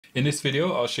In this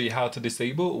video, I'll show you how to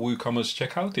disable WooCommerce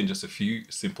checkout in just a few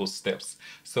simple steps.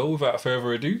 So without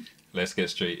further ado, let's get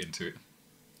straight into it.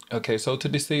 Okay, so to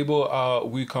disable our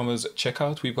WooCommerce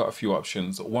checkout, we've got a few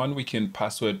options. One, we can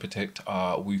password protect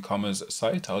our WooCommerce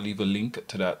site. I'll leave a link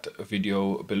to that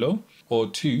video below. Or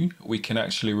two, we can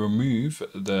actually remove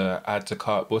the add to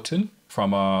cart button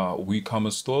from our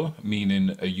WooCommerce store,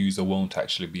 meaning a user won't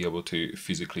actually be able to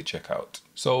physically check out.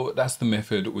 So that's the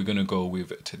method we're going to go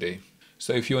with today.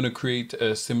 So if you want to create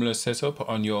a similar setup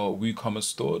on your WooCommerce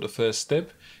store, the first step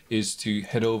is to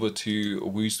head over to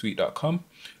woosuite.com.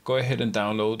 Go ahead and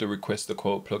download the Request a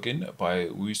Quote plugin by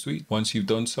WooSuite. Once you've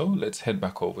done so, let's head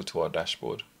back over to our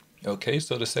dashboard. Okay,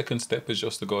 so the second step is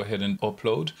just to go ahead and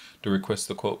upload the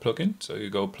Request a Quote plugin. So you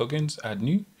go Plugins, Add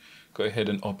New. Go ahead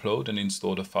and upload and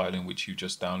install the file in which you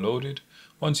just downloaded.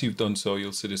 Once you've done so,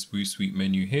 you'll see this WooSuite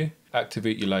menu here.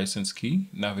 Activate your license key,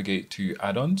 navigate to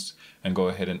add-ons, and go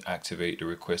ahead and activate the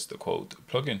Request a Quote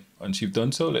plugin. Once you've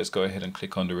done so, let's go ahead and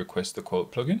click on the Request a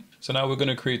Quote plugin. So now we're going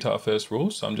to create our first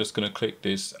rule. So I'm just going to click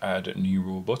this Add New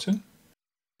Rule button.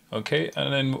 Okay,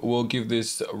 and then we'll give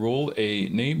this rule a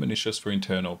name, and it's just for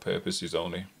internal purposes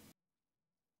only.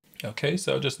 Okay,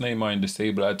 so I'll just name mine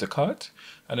Disable Add to Cart,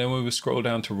 and then we will scroll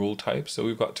down to rule type. So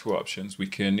we've got two options. We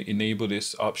can enable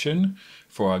this option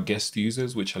for our guest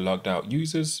users, which are logged out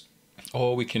users,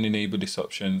 or we can enable this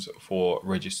options for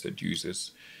registered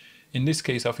users. In this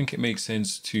case, I think it makes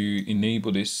sense to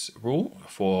enable this rule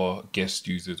for guest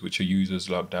users, which are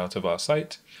users logged out of our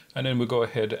site. And then we'll go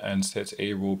ahead and set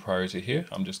a rule priority here.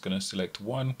 I'm just going to select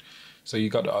 1. So you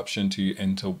got the option to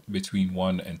enter between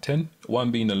 1 and 10,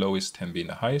 1 being the lowest, 10 being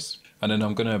the highest. And then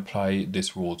I'm going to apply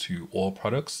this rule to all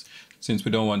products. Since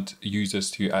we don't want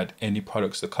users to add any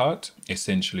products to cart,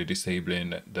 essentially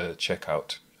disabling the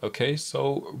checkout. Okay,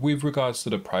 so with regards to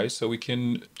the price, so we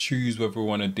can choose whether we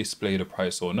want to display the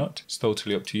price or not. It's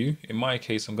totally up to you. In my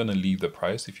case, I'm going to leave the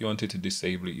price. If you wanted to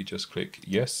disable it, you just click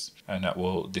yes, and that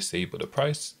will disable the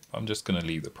price. I'm just going to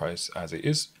leave the price as it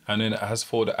is. And then as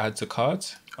for the add to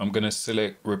cart, I'm going to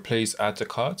select replace add to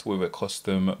cart with a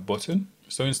custom button.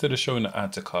 So instead of showing the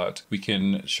add to cart, we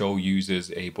can show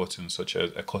users a button such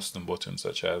as a custom button,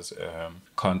 such as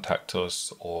contact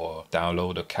us or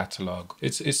download a catalog.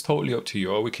 It's totally up to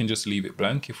you, or we can just leave it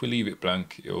blank. If we leave it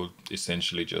blank, it will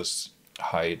essentially just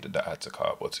hide the add to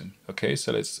cart button. Okay,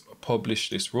 so let's publish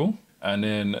this rule. And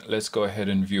then let's go ahead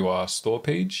and view our store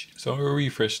page. So when we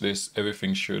refresh this,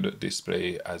 everything should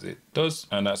display as it does.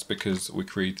 And that's because we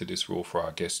created this rule for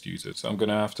our guest users. So I'm going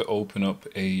to have to open up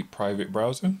a private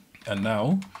browser. And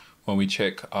now when we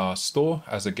check our store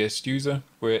as a guest user,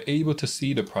 we're able to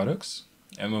see the products.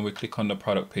 And when we click on the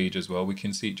product page as well, we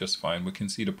can see it just fine. We can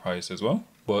see the price as well,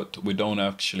 but we don't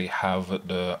actually have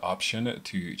the option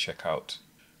to check out.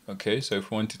 Okay, so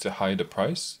if we wanted to hide the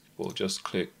price, we'll just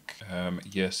click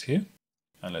yes here,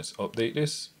 and let's update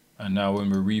this. And now when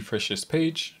we refresh this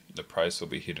page, the price will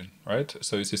be hidden, right?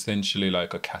 So it's essentially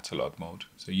like a catalog mode.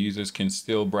 So users can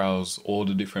still browse all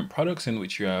the different products in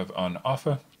which you have on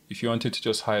offer. If you wanted to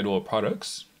just hide all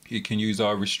products, you can use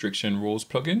our restriction rules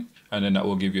plugin, and then that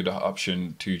will give you the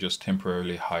option to just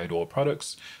temporarily hide all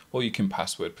products, or you can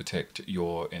password protect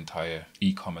your entire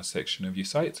e-commerce section of your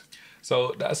site.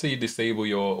 So that's how you disable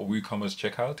your WooCommerce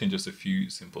checkout in just a few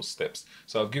simple steps.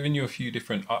 So I've given you a few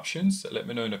different options. Let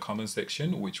me know in the comment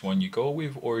section which one you go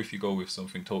with, or if you go with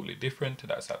something totally different,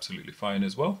 that's absolutely fine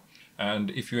as well.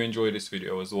 And if you enjoyed this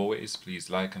video, as always,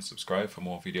 please like and subscribe for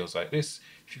more videos like this.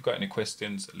 If you've got any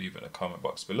questions, leave it in the comment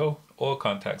box below or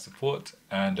contact support,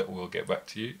 and we'll get back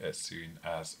to you as soon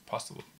as possible.